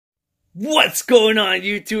What's going on,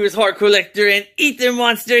 YouTubers? Hardcorllector and Ethan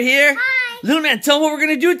Monster here. Hi. Little man, tell them what we're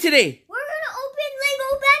going to do today. We're going to open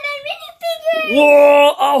Lego Batman minifigures. Whoa,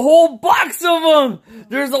 a whole box of them.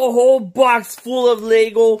 There's a whole box full of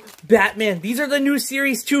Lego Batman. These are the new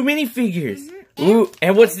Series 2 minifigures. Ooh,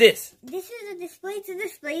 and what's this? This is a display to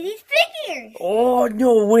display these figures. Oh,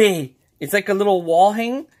 no way. It's like a little wall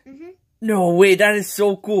hang? No way, that is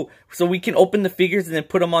so cool. So we can open the figures and then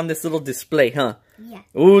put them on this little display, huh? Yeah.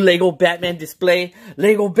 Ooh, Lego Batman display.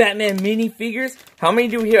 Lego Batman minifigures. How many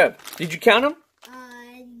do we have? Did you count them?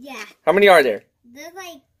 Yeah. How many are there? There's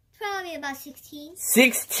like probably about 16.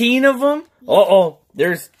 16 of them? Yeah. Uh-oh.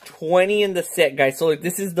 There's 20 in the set, guys. So like,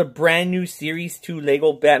 this is the brand new Series 2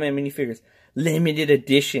 Lego Batman minifigures. Limited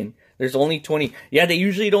edition. There's only 20. Yeah, they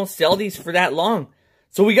usually don't sell these for that long.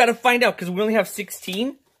 So we got to find out because we only have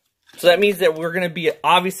 16. So that means that we're going to be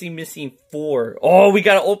obviously missing 4. Oh, we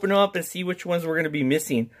got to open them up and see which ones we're going to be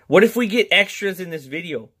missing. What if we get extras in this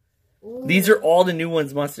video? Ooh. These are all the new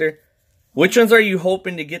ones, Monster. Which ones are you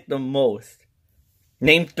hoping to get the most?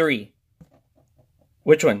 Name 3.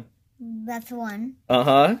 Which one? That's 1.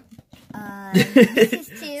 Uh-huh. This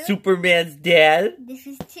is 2. Superman's dad. This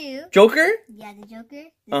is 2. Joker? Yeah, the Joker.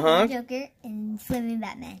 This Uh-huh. is the Joker and Swimming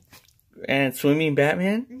Batman. And Swimming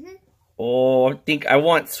Batman? Oh, I think I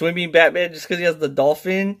want Swimming Batman just because he has the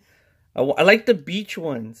dolphin. I like the beach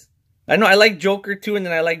ones. I know, I like Joker too, and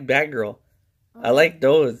then I like Batgirl. I like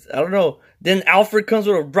those. I don't know. Then Alfred comes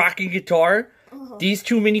with a rocking guitar. These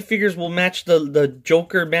 2 minifigures will match the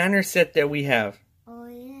Joker banner set that we have. Oh,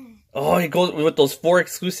 yeah. Oh, it goes with those 4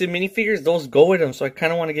 exclusive minifigures. Those go with them, so I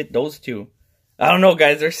kind of want to get those 2. I don't know,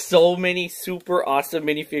 guys. There's so many super awesome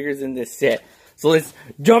minifigures in this set. So let's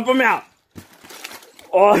jump them out.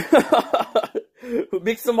 Oh,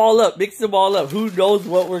 mix them all up. Mix them all up. Who knows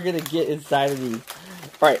what we're going to get inside of these.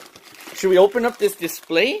 All right. Should we open up this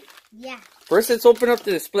display? Yeah. First, let's open up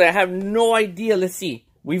the display. I have no idea. Let's see.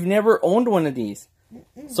 We've never owned one of these.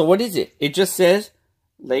 So what is it? It just says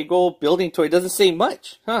Lego building toy. It doesn't say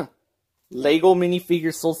much, huh? Lego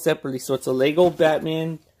minifigures sold separately. So it's a Lego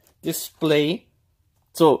Batman display.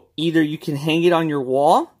 So either you can hang it on your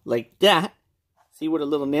wall like that. See, with a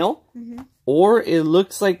little nail? Or it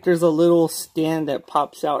looks like there's a little stand that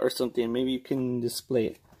pops out or something. Maybe you can display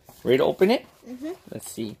it. Ready to open it?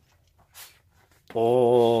 Let's see.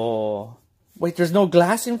 Oh. Wait, there's no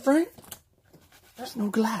glass in front? There's no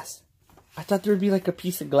glass. I thought there would be like a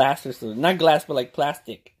piece of glass or something. Not glass, but like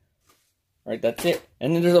plastic. Alright, that's it.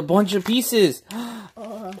 And then there's a bunch of pieces.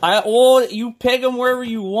 You peg them wherever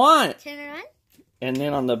you want. Turn around. And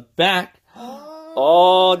then on the back...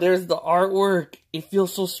 Oh, there's the artwork. It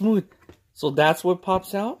feels so smooth. So that's what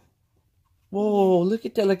pops out? Whoa, look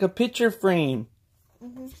at that, like a picture frame.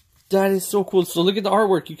 That is so cool. So look at the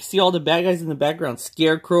artwork. You can see all the bad guys in the background.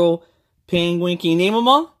 Scarecrow, Penguin. Can you name them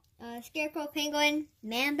all? Scarecrow, Penguin,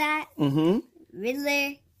 Man-Bat,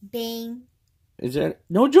 Riddler, Bane. Is that...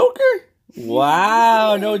 No Joker?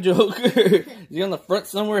 Wow, no Joker. Is he on the front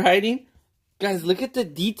somewhere hiding? Guys, look at the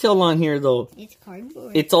detail on here, though. It's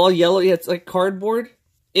cardboard. It's all yellow. Yeah, it's like cardboard.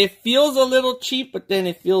 It feels a little cheap, but then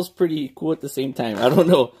it feels pretty cool at the same time. I don't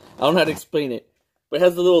know. I don't know how to explain it. But it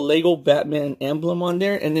has the little Lego Batman emblem on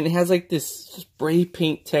there, and then it has like this spray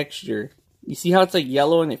paint texture. You see how it's like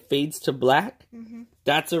yellow and it fades to black?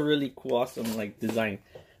 That's a really cool, awesome like design.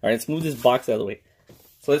 All right, let's move this box out of the way.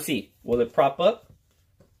 So let's see. Will it prop up?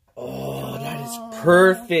 Oh, that is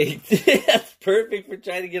perfect. That's perfect for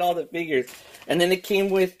trying to get all the figures. And then it came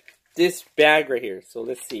with this bag right here. So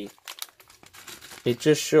let's see. It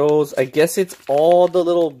just shows, I guess it's all the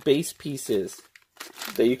little base pieces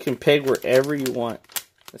that you can peg wherever you want.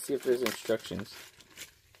 Let's see if there's instructions.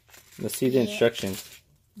 Let's see the instructions.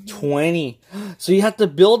 20. So you have to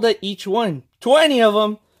build each one. 20 of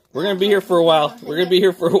them. We're going to be here for a while. We're going to be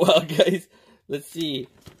here for a while, guys. Let's see.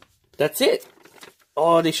 That's it.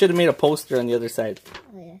 Oh, they should have made a poster on the other side.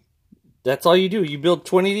 Oh, yeah. That's all you do. You build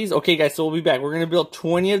 20 of these. Okay, guys, so we'll be back. We're going to build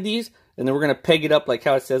 20 of these, and then we're going to peg it up like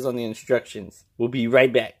how it says on the instructions. We'll be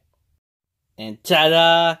right back. And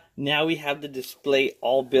ta-da! Now we have the display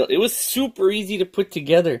all built. It was super easy to put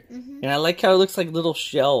together. And I like how it looks like little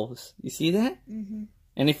shelves. You see that?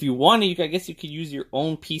 And if you wanted, I guess you could use your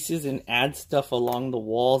own pieces and add stuff along the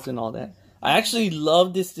walls and all that. I actually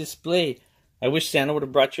love this display. I wish Santa would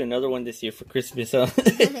have brought you another one this year for Christmas, huh?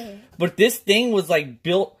 But this thing was like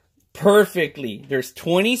built perfectly. There's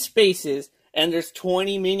 20 spaces and there's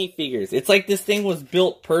 20 minifigures. It's like this thing was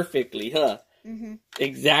built perfectly, huh?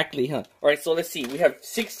 Exactly, huh? Alright, so let's see. We have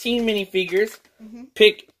 16 minifigures.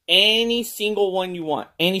 Pick any single one you want.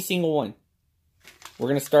 Any single one. We're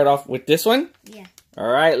going to start off with this one? Yeah. All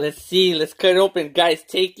right, let's see. Let's cut it open. Guys,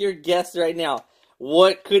 take your guess right now.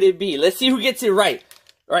 What could it be? Let's see who gets it right.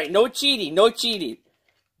 All right, no cheating, no cheating.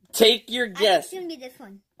 Take your guess. It's going to be this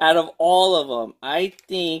one. Out of all of them, I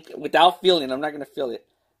think, without feeling, I'm not going to feel it.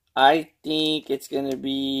 I think it's going to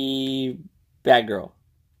be Bad Girl.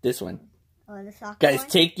 This one. Oh, the soccer Guys, one?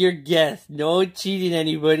 take your guess. No cheating,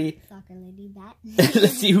 anybody. Soccer lady bat.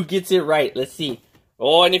 Let's see who gets it right. Let's see.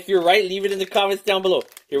 Oh, and if you're right, leave it in the comments down below.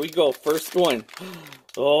 Here we go. First one.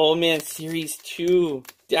 Oh, man. Series 2.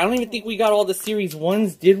 I don't even think we got all the Series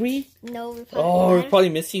 1s, did we? No, we're probably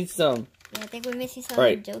missing some. Yeah, I think we're missing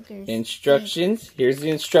some Jokers. Instructions. Here's the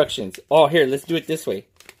instructions. Oh, here. Let's do it this way.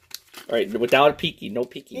 All right, without a peeky. No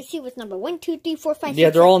peeky. Let's see what's number 1, 2, 3, 4, 5, 6. Yeah,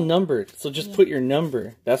 they're all numbered. So just put your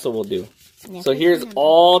number. That's what we'll do. Yeah, so here's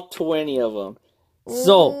all 20 of them. Ooh.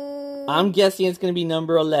 So I'm guessing it's going to be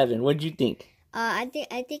number 11. What do you think? I think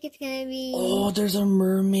it's going to be... Oh, there's a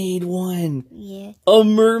mermaid one. Yeah. A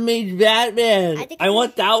mermaid Batman. I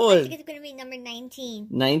want that one. I think it's going to be number 19.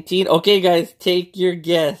 19? Okay, guys, take your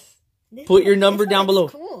guess. Put your number down below.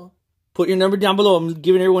 Cool. Put your number down below. I'm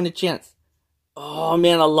giving everyone a chance. Oh,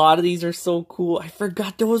 man, a lot of these are so cool. I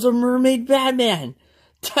forgot there was a mermaid Batman.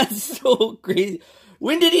 That's so crazy.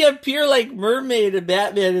 When did he appear like mermaid and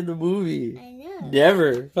Batman in the movie? I know.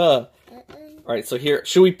 Never, huh? All right, so here,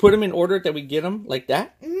 should we put them in order that we get them like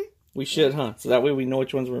that? Mm-hmm. We should, huh? So that way we know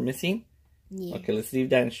which ones we're missing? Yeah. Okay, let's leave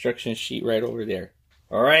that instruction sheet right over there.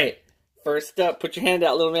 All right, first up, put your hand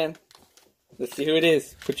out, little man. Let's see who it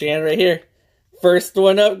is. Put your hand right here. First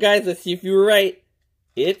one up, guys. Let's see if you were right.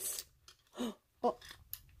 It's...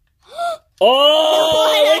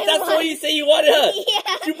 Oh, wait, that's what you say you wanted, huh?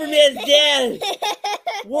 Yeah. Superman's dad.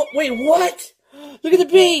 What? Wait, what? Look at the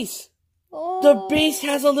base. Oh. The base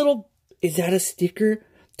has a little... Is that a sticker?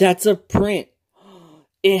 That's a print.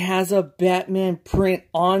 It has a Batman print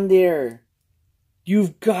on there.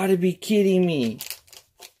 You've got to be kidding me.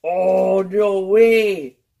 Oh, no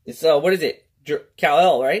way. It's, what is it?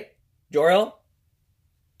 Kal-El, right? Jor-El?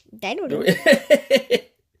 I don't know.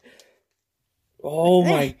 Oh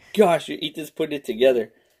my gosh, Ethan's putting it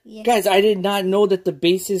together. Yeah. Guys, I did not know that the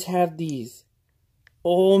bases have these.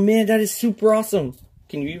 Oh man, that is super awesome.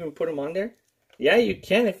 Can you even put them on there? Yeah, you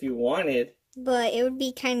can if you wanted. But it would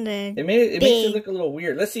be kind of It makes it look a little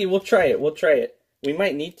weird. Let's see, we'll try it. We'll try it. We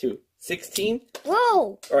might need to. 16?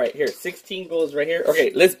 Whoa! Alright, here. 16 goes right here.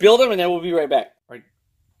 Okay, let's build them and then we'll be right back. Alright,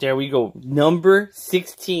 there we go. Number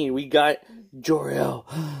 16. We got Jor-El.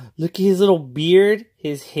 Look at his little beard,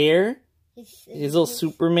 his hair. His little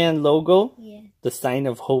Superman logo. Yeah. The sign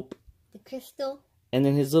of hope. The crystal. And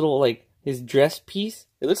then his little, like, his dress piece.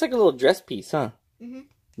 It looks like a little dress piece, huh? Mm-hmm.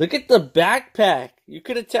 Look at the backpack. You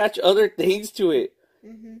could attach other things to it.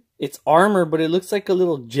 Mm-hmm. It's armor, but it looks like a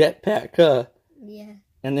little jetpack, huh? Yeah.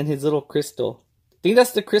 And then his little crystal. I think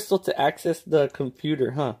that's the crystal to access the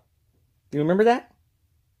computer, huh? You remember that?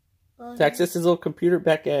 Oh, to access his little computer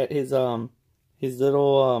back at his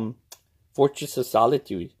little, Fortress of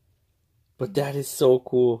Solitude. But that is so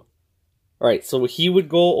cool. Alright, so he would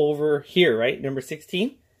go over here, right? Number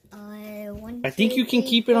 16? I think you can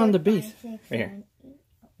keep it on the base. Right here.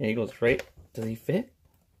 There he goes, right? Does he fit?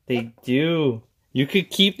 They do. You could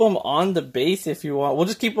keep them on the base if you want. We'll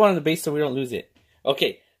just keep them on the base so we don't lose it.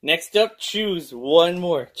 Okay, next up, choose one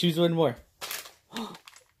more. Choose one more.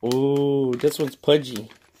 Oh, this one's pudgy.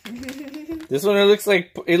 This one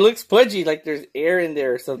it looks pudgy, like there's air in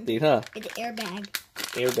there or something, huh? It's an airbag.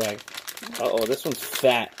 Airbag. Uh-oh, this one's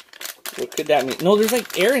fat. What could that mean? No, there's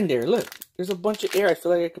like air in there. Look, there's a bunch of air. I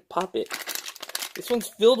feel like I could pop it. This one's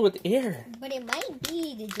filled with air. But it might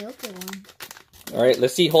be the Joker one. All right,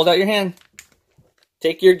 let's see. Hold out your hand.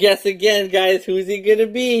 Take your guess again, guys. Who's he going to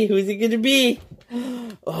be? Who's he going to be?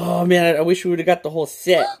 Oh, man, I wish we would have got the whole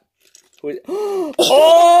set. Oh,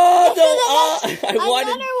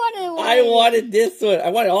 no. I wanted this one. I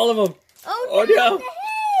wanted all of them. Oh, no.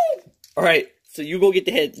 All right. So you go get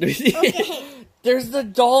the head. Okay. There's the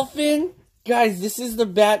dolphin. Guys, this is the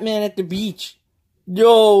Batman at the beach.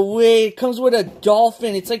 No way. It comes with a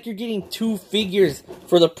dolphin. It's like you're getting 2 figures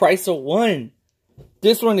for the price of 1.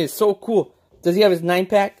 This one is so cool. Does he have his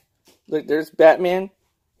 9-pack? Look, there's Batman.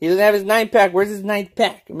 He doesn't have his 9-pack. Where's his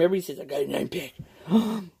 9-pack? Remember he says, I got a 9-pack.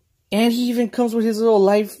 And he even comes with his little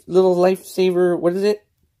lifesaver. What is it?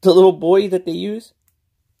 The little buoy that they use.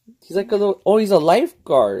 He's like a little... Oh, he's a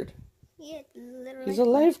lifeguard. Yeah, literally. He's a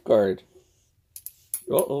lifeguard.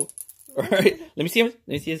 Uh-oh. Alright, let me see him. Let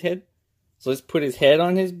me see his head. So let's put his head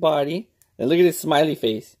on his body. And look at his smiley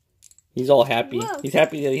face. He's all happy. Whoa. He's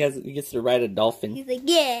happy that he gets to ride a dolphin. He's like,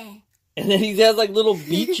 yeah. And then he has like little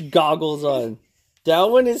beach goggles on. That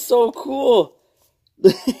one is so cool.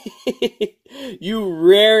 You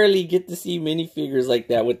rarely get to see minifigures like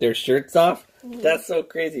that with their shirts off. That's so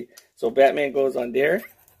crazy. So Batman goes on there.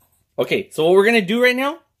 Okay, so what we're going to do right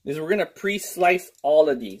now is we're going to pre-slice all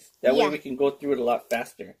of these. That way we can go through it a lot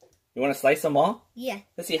faster. You want to slice them all? Yeah.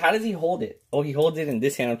 Let's see, how does he hold it? Oh, he holds it in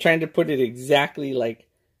this hand. I'm trying to put it exactly like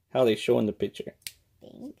how they show in the picture.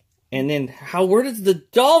 And then, where does the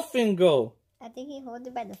dolphin go? I think he holds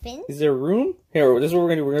it by the fins. Is there room? Here, this is what we're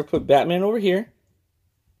going to do. We're going to put Batman over here.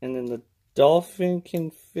 And then the dolphin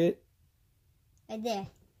can fit. Right there.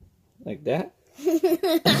 Like that?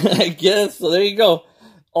 I guess. So there you go.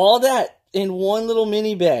 All that in one little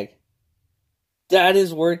mini bag. That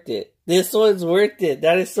is worth it. This one's worth it.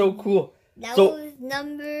 That is so cool. That was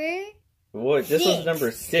number... What? This was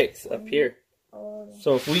number 6 up here. Oh.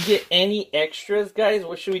 So if we get any extras, guys,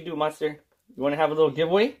 what should we do, Monster? You want to have a little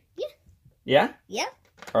giveaway? Yeah. Yeah? Yeah.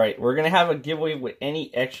 All right, we're going to have a giveaway with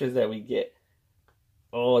any extras that we get.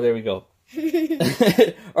 Oh, there we go.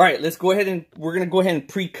 All right, let's go ahead and we're going to go ahead and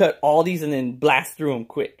pre-cut all these and then blast through them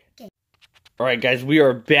quick. Okay. All right, guys, we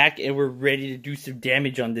are back and we're ready to do some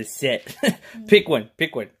damage on this set. Pick one.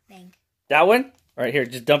 Pick one. Thanks. That one? All right, here,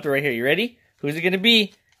 just dump it right here. You ready? Who's it going to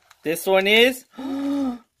be? This one is...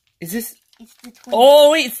 Is this... It's the twin.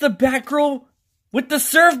 Oh, wait, it's the Batgirl with the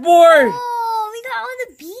surfboard. Oh, we got all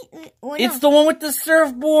the beach. Oh, it's the one with the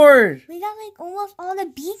surfboard. We got like almost all the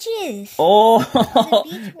beaches.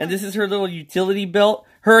 Oh, and this is her little utility belt.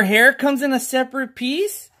 Her hair comes in a separate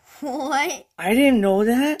piece. What? I didn't know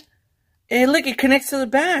that. Hey, look, it connects to the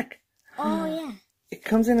back. Oh, yeah. It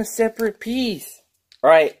comes in a separate piece. All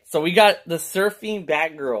right, so we got the surfing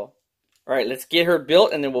Batgirl. All right, let's get her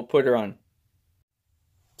built and then we'll put her on.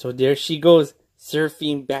 So there she goes,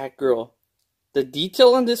 surfing Batgirl. The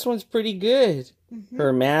detail on this one's pretty good.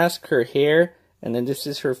 Her mask, her hair, and then this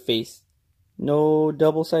is her face. No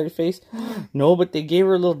double-sided face. No, but they gave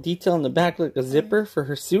her a little detail on the back, like a zipper for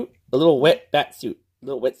her suit. A little wet bat suit. A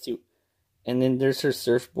little wetsuit. And then there's her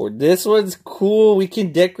surfboard. This one's cool. We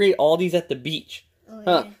can decorate all these at the beach. Oh,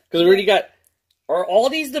 yeah. Because we already got... Are all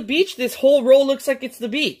these the beach? This whole row looks like it's the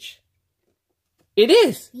beach. It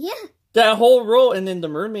is. Yeah. That whole row, and then the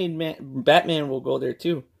mermaid Batman will go there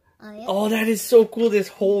too. Oh, yeah. Oh, that is so cool. This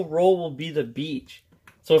whole row will be the beach.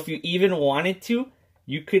 So if you even wanted to,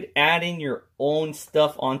 you could add in your own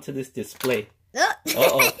stuff onto this display.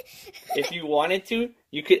 Uh-oh. If you wanted to,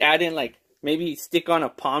 you could add in, like, maybe stick on a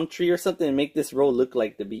palm tree or something and make this row look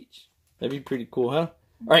like the beach. That'd be pretty cool, huh?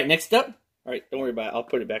 All right, next up. All right, don't worry about it. I'll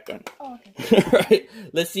put it back on. Oh, okay. All right,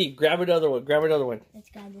 let's see. Grab another one. Grab another one. Let's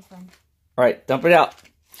grab this one. All right, dump it out.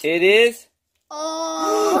 It is...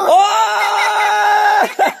 Oh! Oh!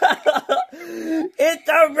 It's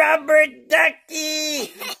a rubber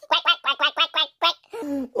ducky!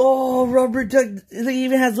 Oh, rubber duck. It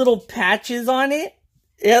even has little patches on it.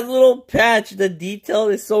 It has a little patch. The detail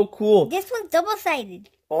is so cool. This one's double-sided.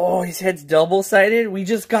 Oh, his head's double-sided? We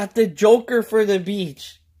just got the Joker for the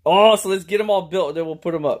beach. Oh, so let's get them all built, then we'll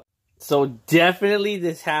put them up. So definitely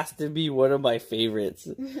this has to be one of my favorites.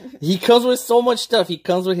 He comes with so much stuff. He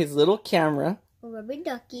comes with his little camera. A rubber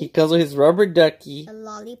ducky. He comes with his rubber ducky. A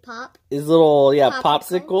lollipop. His little,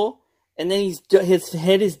 popsicle. And then his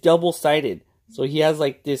head is double-sided. So he has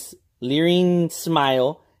like this leering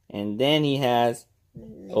smile. And then he has,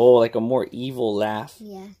 like a more evil laugh.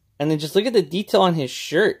 Yeah. And then just look at the detail on his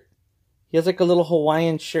shirt. He has like a little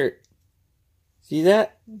Hawaiian shirt. See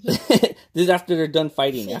that? This is after they're done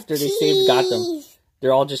fighting. After they saved Gotham.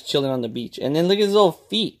 They're all just chilling on the beach. And then look at his little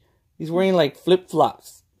feet. He's wearing like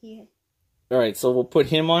flip-flops. Yeah. Alright, so we'll put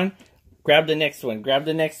him on. Grab the next one. Grab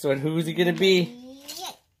the next one. Who's it going to be?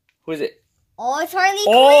 Who is it? Oh, it's Harley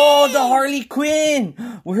Quinn. Oh, the Harley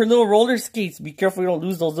Quinn. With her little roller skates. Be careful you don't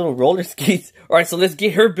lose those little roller skates. Alright, so let's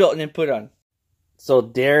get her built and then put on. So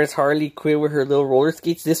there's Harley Quinn with her little roller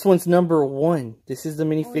skates. This one's number 1. This is the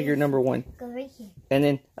minifigure number 1. Go right here. And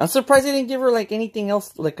then, I'm surprised they didn't give her like anything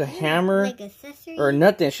else, like a hammer. Like accessory. Or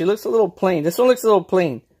nothing. She looks a little plain. This one looks a little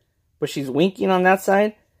plain. But she's winking on that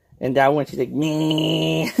side. And that one, she's like,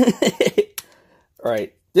 meh.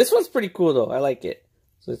 Alright. This one's pretty cool though. I like it.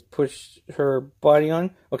 So let's push her body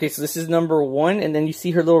on. Okay, so this is number 1. And then you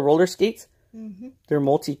see her little roller skates? They're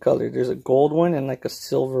multicolored. There's a gold one and like a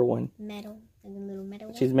silver one. Metal. And the little metal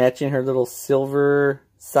one. She's matching her little silver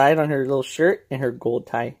side on her little shirt and her gold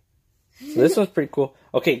tie. So this one's pretty cool.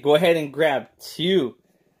 Okay, go ahead and grab 2.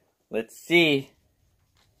 Let's see.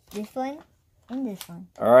 This one and this one.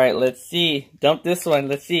 Alright, let's see. Dump this one.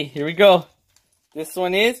 Let's see. Here we go. This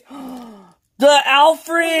one is... the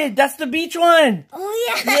Alfred! That's the beach one!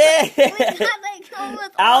 Oh, yeah! Yeah! We got, like,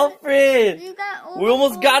 almost Alfred! We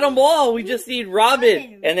almost got them all. We just need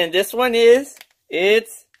Robin. And then this one is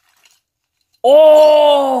It's...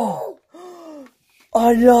 Oh!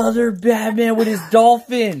 Another Batman with his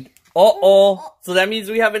dolphin. Uh-oh. So that means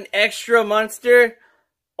we have an extra monster.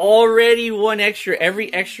 Already one extra.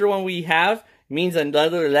 Every extra one we have means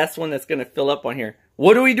another less one that's going to fill up on here.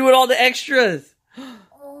 What do we do with all the extras?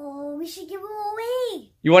 Oh, we should give them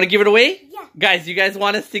away. You want to give it away? Yeah. Guys, you guys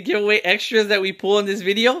want us to give away extras that we pull in this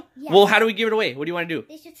video? Yeah. Well, how do we give it away? What do you want to do?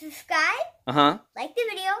 They should subscribe, like the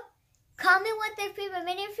video, comment what their favorite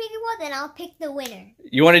minifigure was, and I'll pick the winner.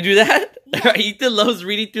 You want to do that? Yeah. Ethan loves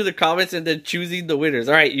reading through the comments and then choosing the winners.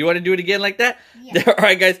 All right, you want to do it again like that? Yeah. All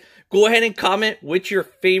right, guys, go ahead and comment what your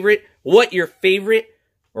favorite minifigure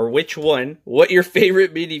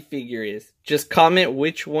is. Just comment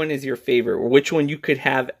which one is your favorite or which one you could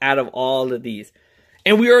have out of all of these.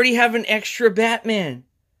 And we already have an extra Batman.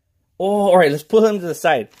 Oh, all right, let's put him to the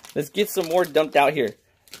side. Let's get some more dumped out here.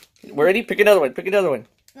 We're ready? Pick another one. Pick another one.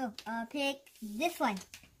 Oh, pick this one.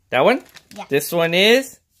 That one? Yeah. This one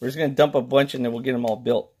is... We're just going to dump a bunch and then we'll get them all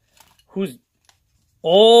built. Who's...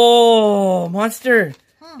 Oh, monster.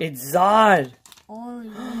 Huh. It's Zod. Oh,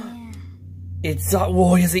 yeah. It's Zod.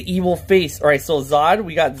 Whoa, he has an evil face. All right, so Zod.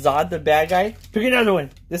 We got Zod, the bad guy. Pick another one.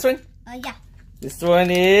 This one? Yeah. This one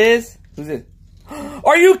is... Who's it?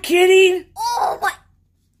 Are you kidding? Oh, my...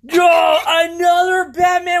 Oh, another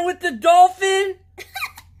Batman with the dolphin?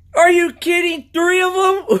 Are you kidding? 3 of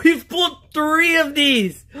them? We've pulled 3 of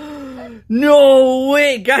these. No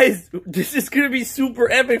way. Guys, this is going to be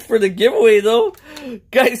super epic for the giveaway, though.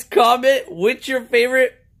 Guys, comment which your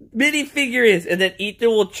favorite minifigure is, and then Ethan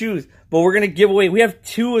will choose. But we're going to give away. We have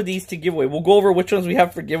 2 of these to give away. We'll go over which ones we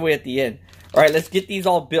have for giveaway at the end. All right, let's get these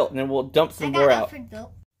all built, and then we'll dump some more out.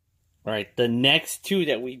 Built. All right, the next 2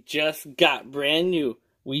 that we just got, brand new.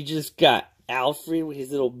 We just got Alfred with his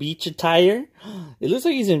little beach attire. It looks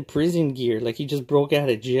like he's in prison gear, like he just broke out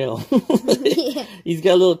of jail. Yeah. He's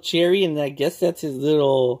got a little cherry, and I guess that's his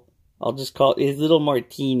little, I'll just call it his little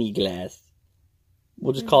martini glass.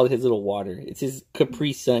 We'll just call it his little water. It's his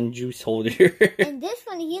Capri Sun juice holder. And this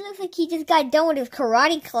one, he looks like he just got done with his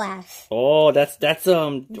karate class. Oh, that's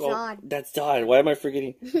Zod. Oh, that's Zod. Why am I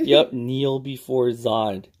forgetting? Yep, kneel before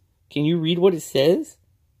Zod. Can you read what it says?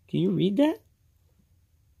 Can you read that?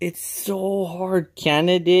 It's so hard.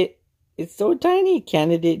 Candidate. It's so tiny.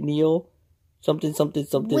 Candidate kneel. Something, something,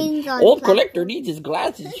 something. Old collector needs his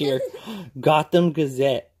glasses here. Gotham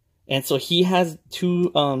Gazette. And so he has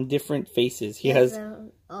 2 different faces. He has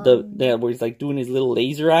the where he's like doing his little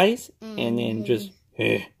laser eyes. And then just,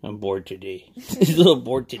 I'm bored today. His little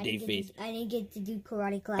bored today face. I didn't get to do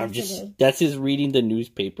karate class today. That's his reading the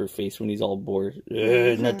newspaper face when he's all bored.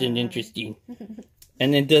 Nothing interesting.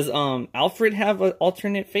 And then does Alfred have an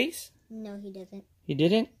alternate face? No, he doesn't. He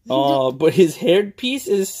didn't? Oh, but his hairpiece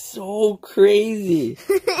is so crazy.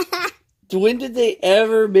 When did they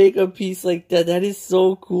ever make a piece like that? That is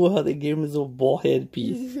so cool how they gave him his little ball head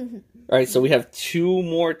piece. Alright, so we have 2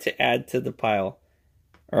 more to add to the pile.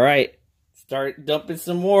 Alright, start dumping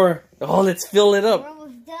some more. Oh, let's fill it up. We're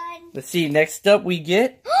almost done. Let's see, next up we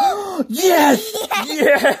get... Yes!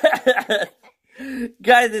 Yes!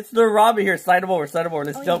 Guys, it's the Robin here. Slide him over, slide him over.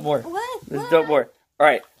 Let's dump more. Let's dump more.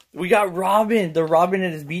 Alright, we got Robin. The Robin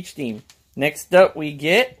and his beach theme. Next up we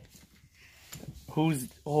get... Who's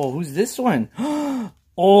this one?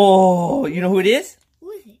 Oh, you know who it is?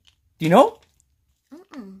 Who is it? Do you know?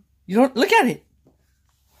 You don't... Look at it.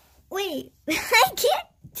 Wait, I can't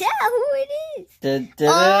tell who it is.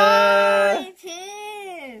 Da-da-da. Oh, it's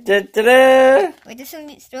him. Da-da-da. Wait, there's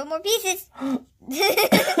still more pieces. Whoa,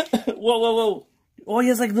 whoa, whoa. Oh, he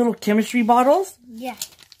has like little chemistry bottles? Yeah.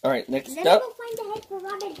 Alright, next Let up. me go find the head for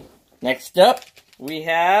Robin. Next up, we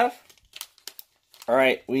have...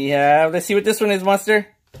 Alright, we have... Let's see what this one is, Monster.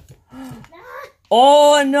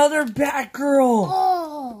 Oh, another Batgirl.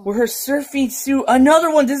 Oh. With her surfing suit.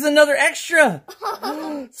 Another one. This is another extra.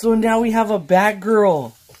 So now we have a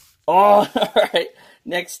Batgirl. Oh, alright.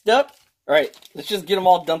 Next up. Alright, let's just get them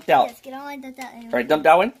all dumped out. Let's get all dumped out. Alright, dump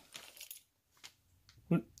that one.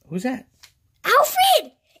 Who's that?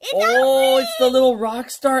 Alfred! It's Alfred! It's the little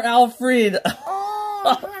Rockstar Alfred.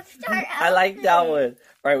 Oh, Rockstar Alfred. I like that one.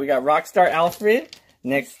 Alright, we got Rockstar Alfred.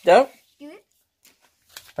 Next up.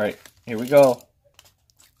 Alright, here we go.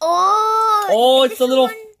 Oh, it's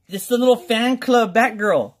the little fan club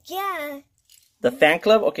Batgirl. Yeah. The fan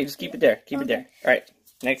club? Okay, just keep it there. Keep it there. Alright.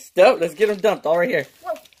 Next up, let's get them dumped. All right here.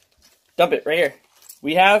 Whoa. Dump it right here.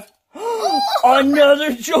 We have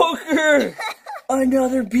another Joker.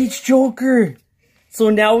 Another Beach Joker. So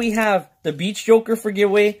now we have the Beach Joker for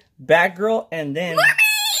giveaway, Batgirl, and then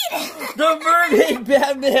the Mermaid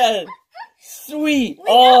Batman. Sweet. We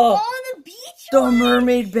got all the beach the ones.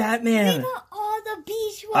 Mermaid Batman. We got all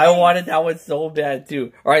beach one. I wanted that one so bad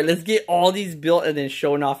too. Alright, let's get all these built and then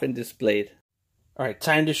shown off and displayed. Alright,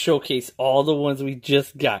 time to showcase all the ones we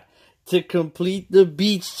just got. To complete the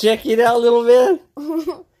beach. Check it out, little man.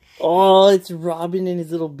 Oh, it's Robin in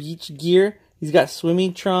his little beach gear. He's got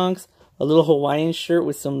swimming trunks, a little Hawaiian shirt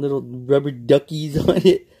with some little rubber duckies on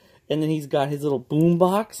it. And then he's got his little boom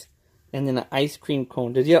box. And then an ice cream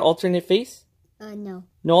cone. Does he have alternate face? No.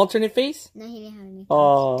 No alternate face? No, he didn't have any.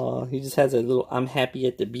 Oh, he just has a little I'm happy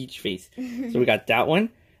at the beach face. So we got that one.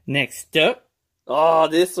 Next up. Oh,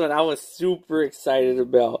 this one I was super excited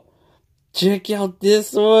about. Check out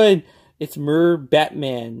this one. It's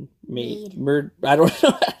Batman made. I don't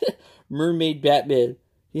know. Mermaid Batman.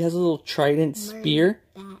 He has a little trident spear.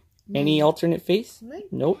 Any alternate face?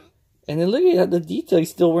 Nope. And then look at the detail. He's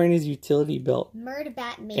still wearing his utility belt.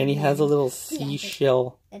 Batman. And he has a little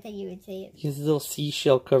seashell. I thought you would say it. He has a little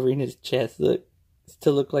seashell covering his chest. Look,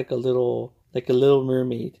 to look like a little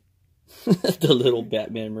mermaid. The little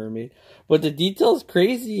Batman mermaid. But the detail's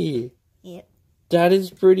crazy. Yep. That is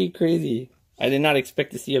pretty crazy. I did not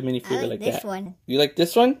expect to see a minifigure like that. This one. You like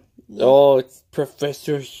this one? Yeah. Oh, it's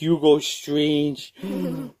Professor Hugo Strange.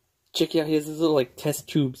 Check it out. He has his little like test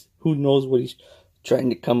tubes. Who knows what he's trying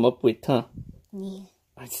to come up with, huh? Yeah.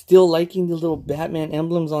 I'm still liking the little Batman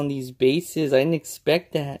emblems on these bases. I didn't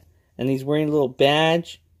expect that. And he's wearing a little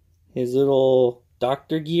badge. His little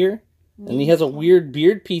doctor gear. And he has a weird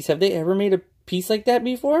beard piece. Have they ever made a piece like that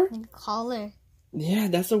before? And collar. Yeah,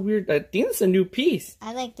 that's a weird... I think it's a new piece.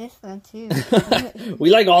 I like this one, too.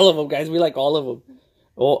 We like all of them, guys. We like all of them.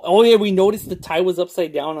 Oh yeah, we noticed the tie was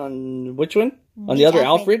upside down on... Which one? On the other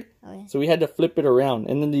Alfred. Oh, yeah. So we had to flip it around.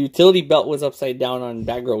 And then the utility belt was upside down on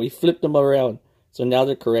Batgirl. We flipped them around. So now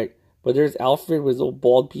they're correct. But there's Alfred with his little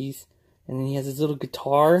bald piece. And then he has his little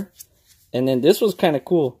guitar. And then this was kind of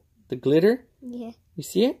cool. The glitter. Yeah. You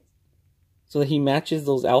see it? So that he matches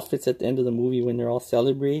those outfits at the end of the movie when they're all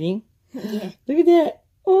celebrating. Yeah. Look at that.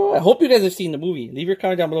 Oh, I hope you guys have seen the movie. Leave your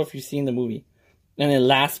comment down below if you've seen the movie. And then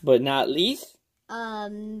last but not least.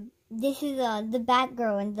 This is the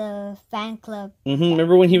Batgirl in the fan club.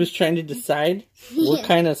 Remember when he was trying to decide what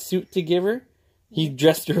kind of suit to give her? He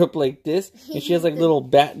dressed her up like this. And she has like little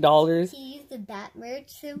bat dollars. He used the bat merch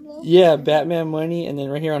symbol. Yeah, Batman money. And then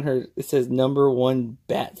right here on her, it says #1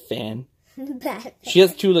 Bat fan. She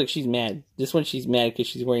has two, look, she's mad. This one she's mad because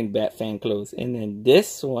she's wearing Bat fan clothes. And then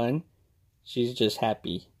this one, she's just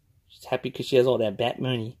happy. She's happy because she has all that Bat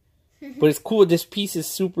money. But it's cool. This piece is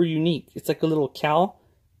super unique. It's like a little cowl,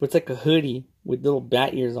 but it's like a hoodie with little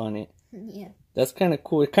bat ears on it. Yeah. That's kind of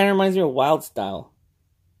cool. It kind of reminds me of Wild Style.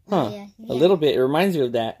 Huh. Yeah. A little bit. It reminds you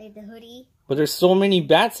of that. Like the hoodie. But there's so many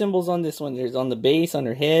bat symbols on this one. There's on the base, on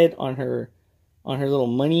her head, on her little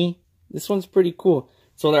money. This one's pretty cool.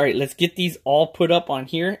 So, all right, let's get these all put up on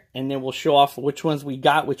here, and then we'll show off which ones we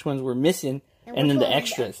got, which ones we're missing, and then the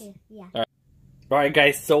extras. Yeah. All right,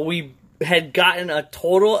 guys, so we had gotten a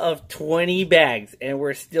total of 20 bags, and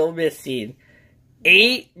we're still missing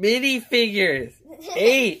 8 minifigures.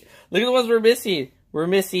 8. Look at the ones we're missing. We're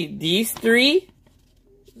missing these 3.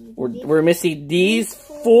 We're missing these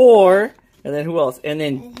 4. And then who else? And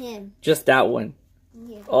then just that one.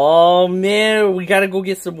 Yeah. Oh, man, we got to go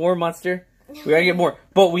get some more, Monster. We gotta get more.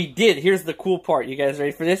 But we did. Here's the cool part. You guys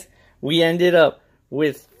ready for this? We ended up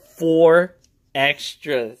with 4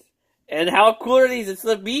 extras. And how cool are these? It's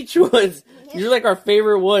the beach ones. These are like our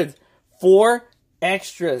favorite ones. 4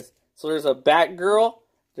 extras. So there's a Batgirl,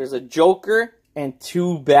 there's a Joker, and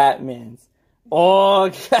 2 Batmans. Oh,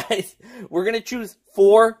 guys. We're gonna choose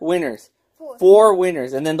 4 winners. 4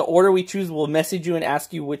 winners. And then the order we choose, we'll message you and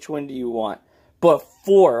ask you which one do you want. But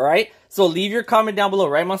 4, right? So leave your comment down below,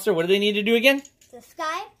 right, Monster? What do they need to do again?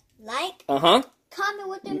 Subscribe, like, comment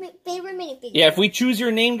with their favorite minifigure. Yeah, if we choose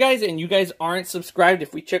your name, guys, and you guys aren't subscribed,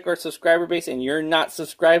 if we check our subscriber base and you're not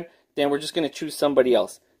subscribed, then we're just going to choose somebody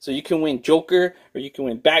else. So you can win Joker, or you can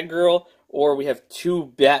win Batgirl, or we have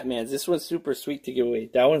 2 Batmans. This one's super sweet to give away.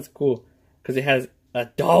 That one's cool, because it has a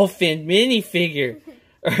dolphin minifigure.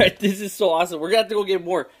 Alright, this is so awesome. We're going to have to go get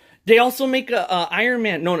more. They also make a Iron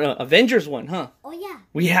Man, no, Avengers one, huh? Oh, yeah.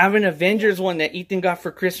 We have an Avengers one that Ethan got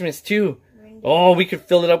for Christmas, too. Oh, we could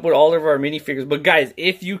fill it up with all of our minifigures. But, guys,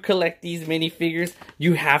 if you collect these minifigures,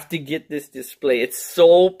 you have to get this display. It's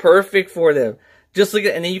so perfect for them. Just look at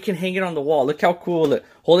it, and then you can hang it on the wall. Look how cool it looks.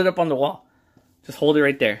 Hold it up on the wall. Just hold it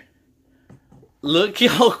right there. Look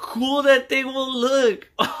how cool that thing will look.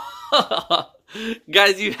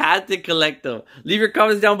 Guys, you had to collect them. Leave your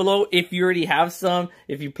comments down below if you already have some,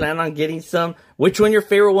 if you plan on getting some. Which one your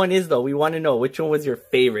favorite one is, though. We want to know which one was your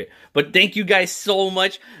favorite. But thank you guys so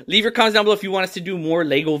much. Leave your comments down below if you want us to do more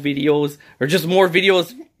Lego videos or just more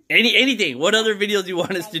videos Anything. What other videos you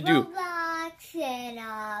want us to do? Roblox and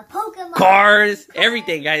Pokemon. Cars,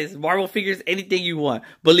 everything, guys. Marvel figures, anything you want.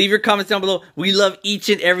 But leave your comments down below. We love each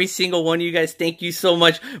and every single one of you guys. Thank you so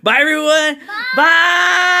much. Bye, everyone.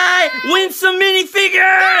 Bye. Win some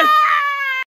minifigures.